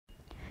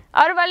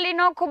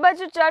અરવલ્લીનો ખૂબ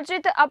જ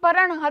ચર્ચિત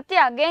અપહરણ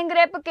હત્યા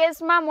ગેંગરેપ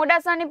કેસમાં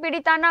મોડાસાની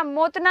પીડિતાના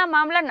મોતના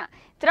મામલાના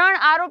 3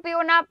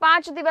 આરોપીઓના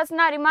 5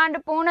 દિવસના રિમાન્ડ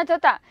પૂર્ણ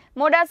થતા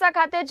મોડાસા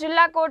ખાતે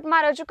જિલ્લા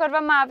કોર્ટમાં રજૂ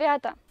કરવામાં આવ્યા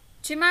હતા,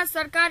 જેમાં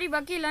સરકારી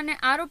વકીલ અને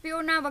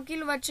આરોપીઓના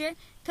વકીલ વચ્ચે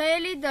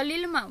થયેલી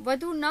દલીલમાં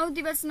વધુ 9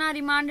 દિવસના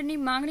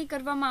રિમાન્ડની માંગણી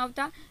કરવામાં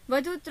આવતા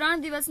વધુ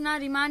 3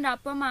 દિવસના રિમાન્ડ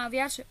આપવામાં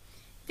આવ્યા છે।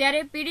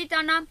 ત્યારે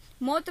પીડિતાના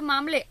મોત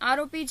મામલે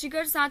આરોપી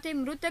જીગર સાથે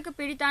મૃતક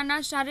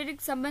પીડિતાના શારીરિક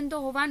સંબંધો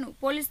હોવાનું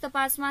પોલીસ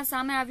તપાસમાં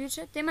સામે આવ્યું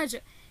છે, તેમજ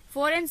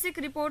ફોરેન્સિક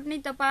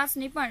રિપોર્ટની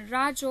તપાસની પણ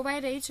રાહ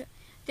જોવાઈ રહી છે।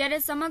 ત્યારે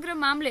સમગ્ર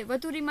મામલે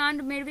વધુ રિમાન્ડ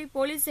મેળવી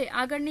પોલીસે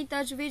આગળની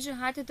તજવીજ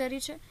હાથ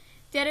ધરી છે।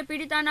 ત્યારે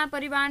પીડિતાના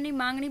પરિવારની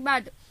માંગણી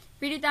બાદ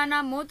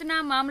પીડિતાના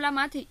મોતના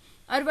મામલામાંથી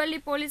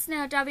અરવલ્લી પોલીસને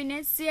હટાવીને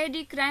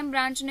સીઆઈડી ક્રાઇમ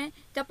બ્રાન્ચને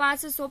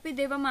તપાસ સોંપી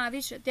દેવામાં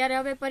આવી છે। ત્યારે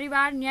હવે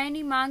પરિવાર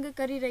ન્યાયની માંગ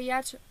કરી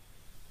રહ્યા છે।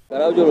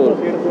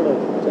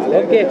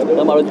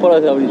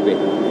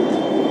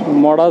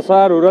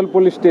 મોડાસા રૂરલ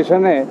પોલીસ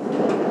સ્ટેશને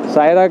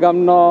સાયરા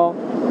ગામનો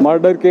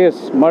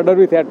મર્ડર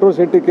વિથ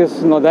એટ્રોસિટી કેસ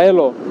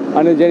નોંધાયેલો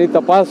અને જેની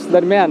તપાસ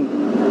દરમિયાન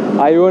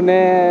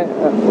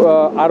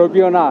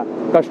આરોપીઓના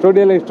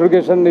કસ્ટોડિયલ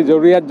ઇન્સ્ટ્રોગેશનની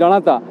જરૂરિયાત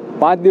જણાતા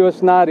 5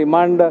 દિવસના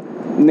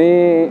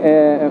રિમાન્ડની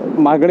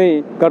માગણી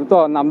કરતો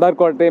નામદાર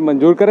કોર્ટે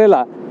મંજૂર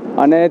કરેલા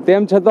અને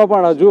તેમ છતાં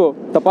પણ હજુ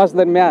તપાસ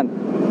દરમિયાન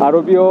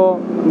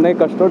આરોપીઓને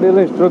કસ્ટોડિયલ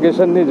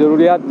ઇન્સ્ટ્રોગેશનની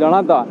જરૂરિયાત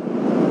જણાતા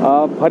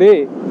ફરી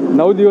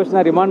 9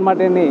 દિવસના રિમાન્ડ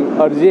માટેની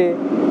અરજી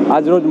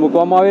આજરોજ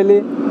મૂકવામાં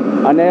આવેલી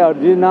અને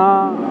અરજીના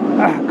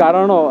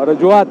કારણો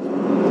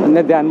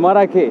રજૂઆતને ધ્યાનમાં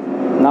રાખી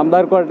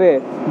નામદાર કોર્ટે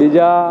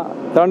બીજા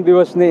 3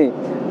 દિવસની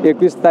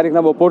 21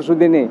 તારીખના બપોર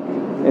સુધીની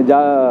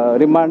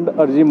રિમાન્ડ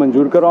અરજી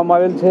મંજૂર કરવામાં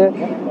આવેલ છે।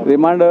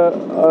 રિમાન્ડ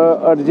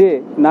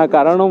અરજીના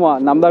કારણોમાં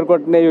નામદાર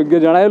કોર્ટને યોગ્ય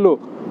જણાયેલું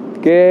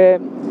કે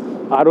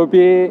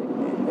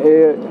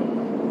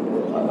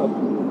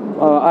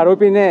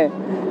આરોપીને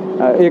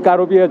એક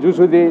આરોપી હજુ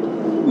સુધી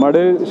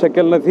મળી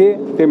શકેલ નથી,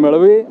 તે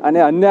મેળવી અને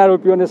અન્ય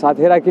આરોપીઓને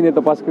સાથે રાખીને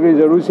તપાસ કરવી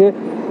જરૂર છે।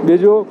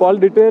 બીજું, કોલ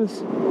ડિટેલ્સ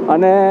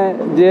અને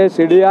જે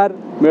સીડીઆર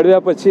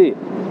મેળવ્યા પછી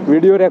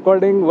વિડીયો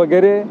રેકોર્ડિંગ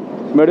વગેરે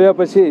મેળવ્યા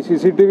પછી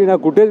સીસીટીવીના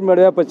ફૂટેજ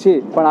મેળવ્યા પછી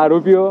પણ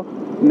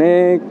આરોપીઓને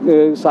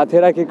સાથે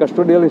રાખી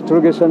કસ્ટોડિયલ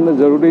ઇન્સ્ટ્રોગેશન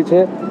જરૂરી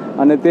છે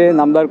અને તે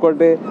નામદાર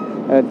કોર્ટે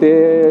તે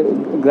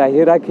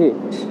ગ્રાહ્ય રાખી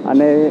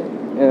અને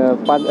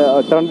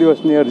 3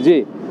 દિવસની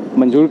અરજી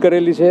મંજૂર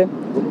કરેલી છે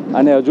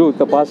અને હજુ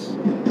તપાસ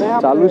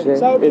ચાલુ છે।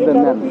 એ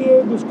દરમિયાન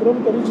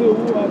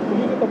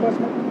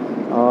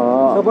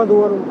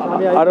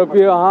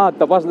આરોપીઓ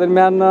તપાસ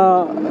દરમિયાન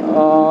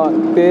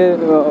તે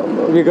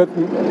વિગત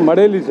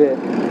મળેલી છે,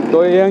 તો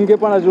એ અંગે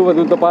પણ હજુ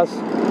વધુ તપાસ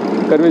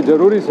કરવી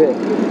જરૂરી છે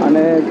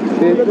અને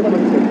તે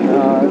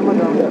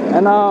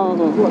એના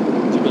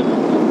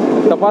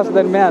તપાસ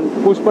દરમિયાન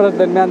પૂછપરછ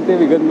દરમિયાન તે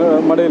વિગત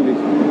મળેલી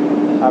છે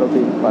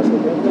આરોપી પાસે।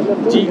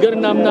 જીગર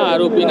નામના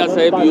આરોપીના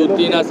સાહેબ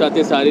યુવતીના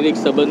સાથે શારીરિક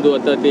સંબંધો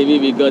હતા તેવી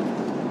વિગત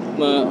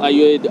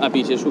આઈઓએ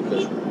આપી છે, શું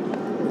કહેશો?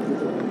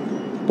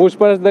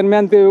 પૂછપરછ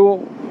દરમિયાન તે એવું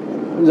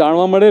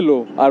જાણવા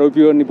મળેલું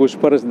આરોપીઓની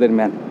પૂછપરછ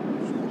દરમિયાન,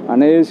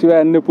 અને એ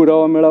સિવાય અન્ય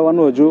પુરાવા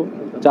મેળવવાનું હજુ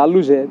ચાલુ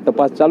છે,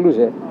 તપાસ ચાલુ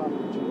છે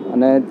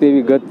અને તે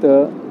વિગત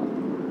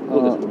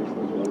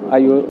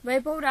આઈઓ।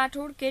 વૈભવ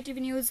રાઠોડ, KTV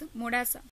ન્યૂઝ, મોડાસા।